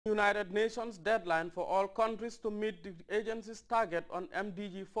United Nations deadline for all countries to meet the agency's target on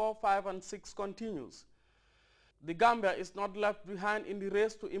MDG 4, 5 and 6 continues. The Gambia is not left behind in the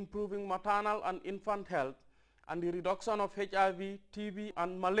race to improving maternal and infant health and the reduction of HIV, TB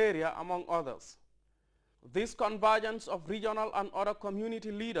and malaria among others. This convergence of regional and other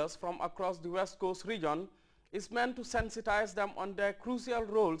community leaders from across the West Coast region is meant to sensitize them on their crucial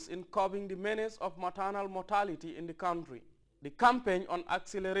roles in curbing the menace of maternal mortality in the country. The campaign on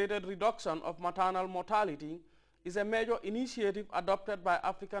accelerated reduction of maternal mortality is a major initiative adopted by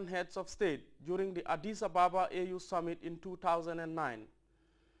African heads of state during the Addis Ababa AU Summit in 2009.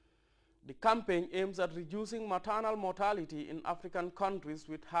 The campaign aims at reducing maternal mortality in African countries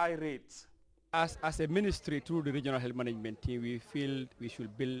with high rates. As a ministry, through the regional health management team, we feel we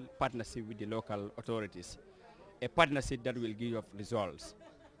should build partnership with the local authorities, a partnership that will give us results.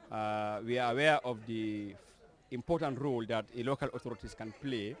 We are aware of the important role that local authorities can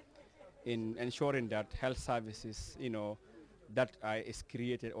play in ensuring that health services, that is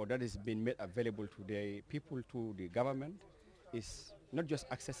created or that is being made available to the people, to the government, is not just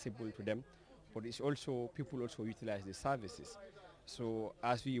accessible to them, but it's also people also utilize the services. So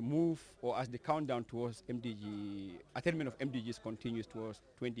as we move, or as the countdown towards MDG, attainment of MDGs continues towards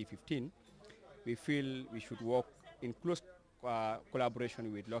 2015, we feel we should work in close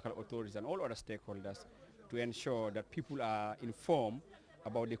collaboration with local authorities and all other stakeholders to ensure that people are informed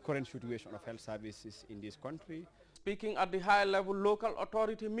about the current situation of health services in this country. Speaking at the high-level local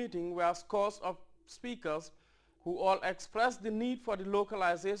authority meeting were scores of speakers who all expressed the need for the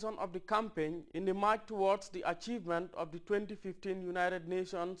localization of the campaign in the march towards the achievement of the 2015 United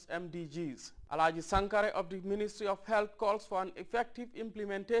Nations MDGs. Alaji Sankare of the Ministry of Health calls for an effective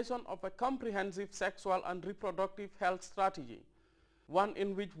implementation of a comprehensive sexual and reproductive health strategy, one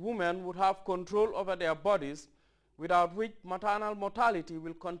in which women would have control over their bodies, without which maternal mortality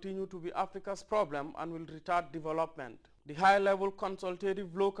will continue to be Africa's problem and will retard development. The high-level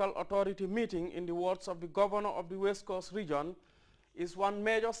consultative local authority meeting, in the words of the governor of the West Coast region, is one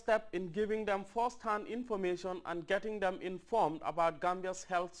major step in giving them first-hand information and getting them informed about Gambia's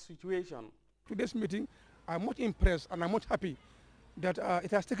health situation. Today's meeting, I'm much impressed and I'm much happy that it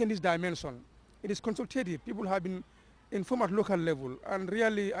has taken this dimension. It is consultative. People have been informed at local level, and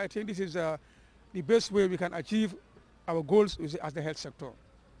really I think this is the best way we can achieve our goals as the health sector.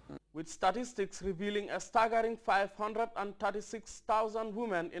 With statistics revealing a staggering 536,000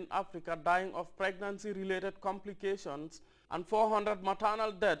 women in Africa dying of pregnancy-related complications and 400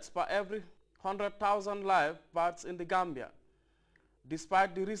 maternal deaths per every 100,000 live births in the Gambia.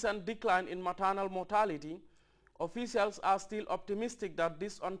 Despite the recent decline in maternal mortality, officials are still optimistic that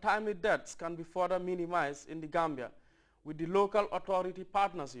these untimely deaths can be further minimized in the Gambia with the local authority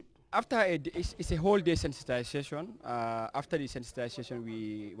partnership. After it's a whole day sensitization. After the sensitization,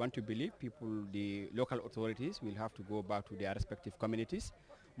 we want to believe people, the local authorities, will have to go back to their respective communities,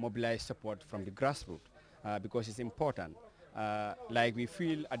 mobilize support from the grassroots, because it's important. Like we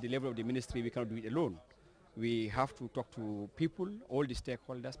feel at the level of the ministry, we cannot do it alone. We have to talk to people, all the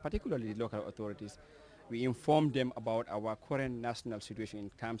stakeholders, particularly the local authorities. We inform them about our current national situation in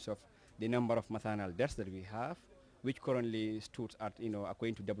terms of the number of maternal deaths that we have, which currently stood at,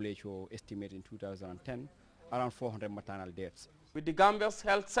 according to WHO estimate in 2010, around 400 maternal deaths. With the Gambia's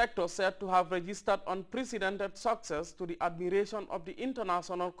health sector said to have registered unprecedented success to the admiration of the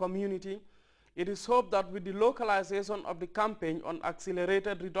international community, it is hoped that with the localization of the campaign on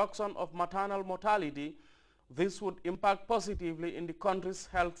accelerated reduction of maternal mortality, this would impact positively in the country's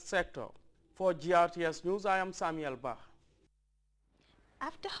health sector. For GRTS News, I am Samuel Bah.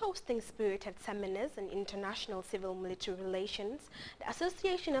 After hosting spirited seminars on international civil-military relations, the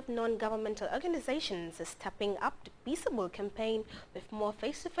Association of Non-Governmental Organizations is stepping up the peaceable campaign with more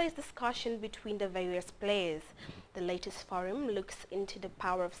face-to-face discussion between the various players. The latest forum looks into the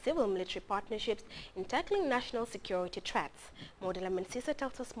power of civil-military partnerships in tackling national security threats. Modela Mensisa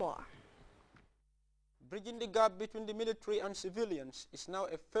tells us more. Bridging the gap between the military and civilians is now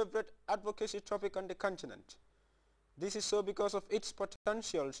a favorite advocacy topic on the continent. This is so because of its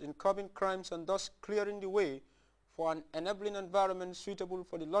potentials in curbing crimes and thus clearing the way for an enabling environment suitable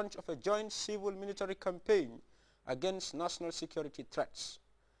for the launch of a joint civil-military campaign against national security threats.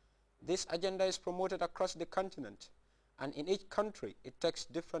 This agenda is promoted across the continent, and in each country it takes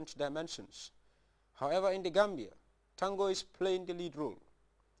different dimensions. However, in the Gambia, Tango is playing the lead role.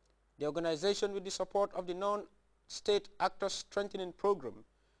 The organization, with the support of the non-state actors strengthening program,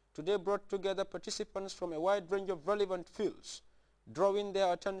 today brought together participants from a wide range of relevant fields, drawing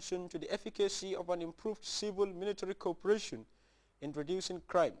their attention to the efficacy of an improved civil-military cooperation in reducing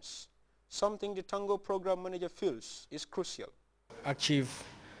crimes, something the Tango program manager feels is crucial. Achieve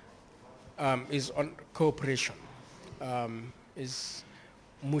is on cooperation, is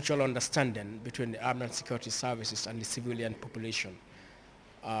mutual understanding between the armed and security services and the civilian population.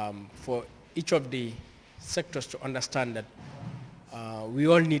 For each of the sectors to understand that we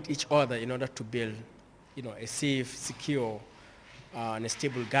all need each other in order to build, a safe, secure, and a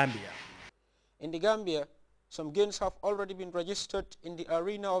stable Gambia. In the Gambia, some gains have already been registered in the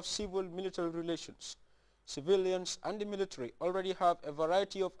arena of civil-military relations. Civilians and the military already have a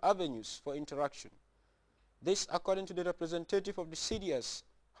variety of avenues for interaction. This, according to the representative of the CDS,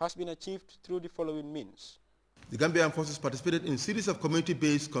 has been achieved through the following means. The Gambian forces participated in a series of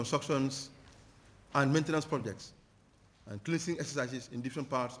community-based constructions and maintenance projects and cleansing exercises in different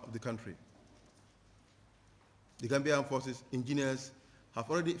parts of the country. The Gambian forces engineers have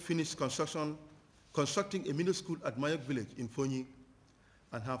already finished constructing a middle school at Mayok village in Fonyi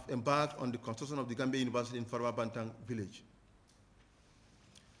and have embarked on the construction of the Gambia University in Farwa Bantang village.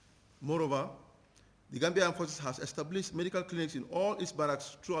 Moreover, the Gambian forces has established medical clinics in all its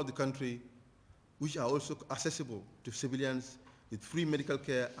barracks throughout the country, which are also accessible to civilians with free medical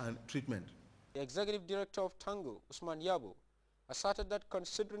care and treatment. The executive director of Tango, Usman Yabo, asserted that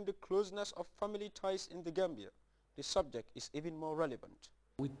considering the closeness of family ties in the Gambia, the subject is even more relevant.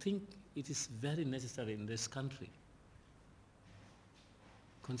 We think it is very necessary in this country,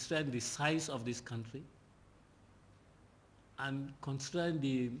 considering the size of this country and considering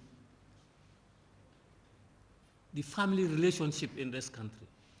the family relationship in this country.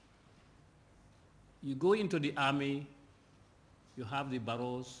 You go into the army, you have the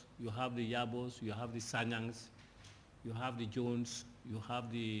Barrows, you have the Yabos, you have the Sanyangs, you have the Jones, you have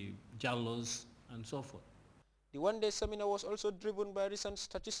the Jallos, and so forth. The one-day seminar was also driven by recent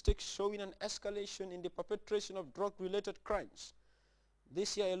statistics showing an escalation in the perpetration of drug-related crimes.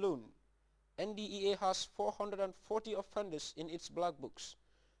 This year alone, NDEA has 440 offenders in its black books,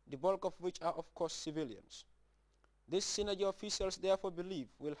 the bulk of which are of course civilians. These synergy officials therefore believe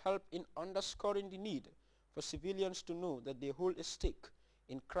will help in underscoring the need for civilians to know that they hold a stake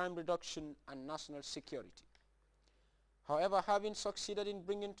in crime reduction and national security. However, having succeeded in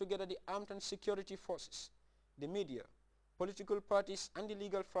bringing together the armed and security forces, the media, political parties and the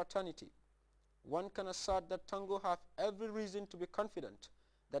legal fraternity, one can assert that Tango have every reason to be confident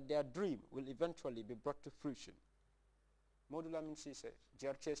that their dream will eventually be brought to fruition. Modula Minsise,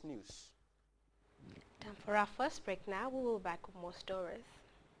 Grts News. Time for our first break now. We will be back with more stories.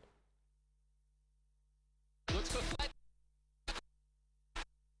 Looks for flight.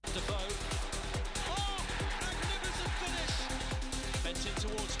 Oh, magnificent finish. Bent in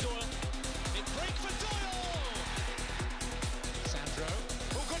towards Doyle. Big break for Doyle. Sandro.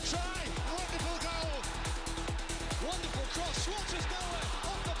 Oh, good try. Wonderful goal. Wonderful cross. Swalters goal.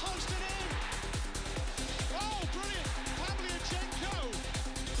 Off the post and in. Oh, brilliant. Pavlyuchenko.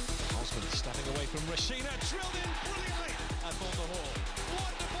 Osman stepping away from Rashina. Drilled in brilliantly at the Hall.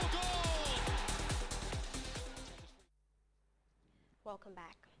 Wonderful goal. Welcome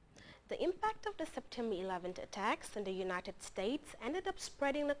back. The impact of the September 11th attacks in the United States ended up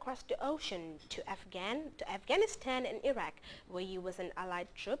spreading across the ocean to Afghanistan and Iraq, where US and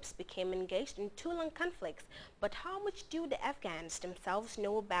allied troops became engaged in two long conflicts. But how much do the Afghans themselves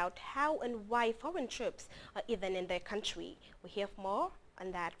know about how and why foreign troops are even in their country? We hear more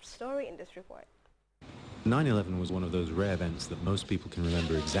on that story in this report. 9/11 was one of those rare events that most people can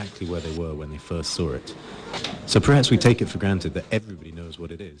remember exactly where they were when they first saw it. So perhaps we take it for granted that everybody knows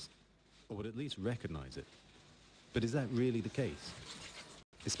what it is, or would at least recognize it. But is that really the case?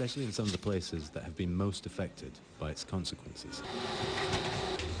 Especially in some of the places that have been most affected by its consequences.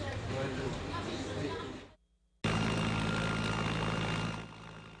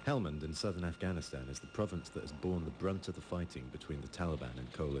 Helmand in southern Afghanistan is the province that has borne the brunt of the fighting between the Taliban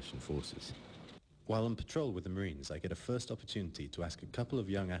and coalition forces. While on patrol with the Marines, I get a first opportunity to ask a couple of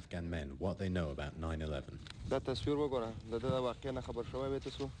young Afghan men what they know about 9/11.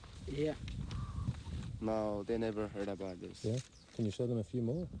 Yeah. No, they never heard about this. Yeah? Can you show them a few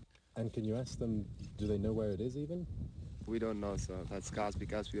more? And can you ask them, do they know where it is even? We don't know, so that's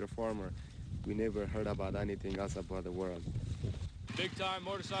because we're a farmer. We never heard about anything else about the world. Big time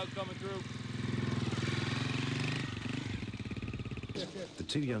motorcycle coming through. The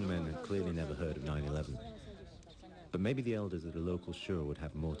two young men had clearly never heard of 9/11. But maybe the elders at a local shul would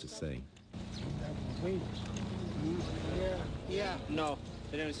have more to say. Yeah. No,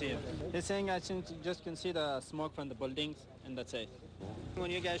 they didn't see it. They're saying I just can see the smoke from the buildings, and that's it.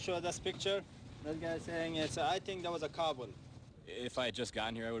 When you guys show this picture, that guy's saying it's, I think that was a Kabul. If I had just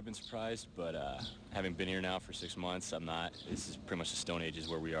gotten here, I would have been surprised, but having been here now for 6 months, I'm not. This is pretty much the Stone Ages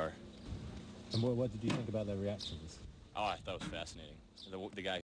where we are. And what did you think about their reactions? Oh, I thought it was fascinating. The guy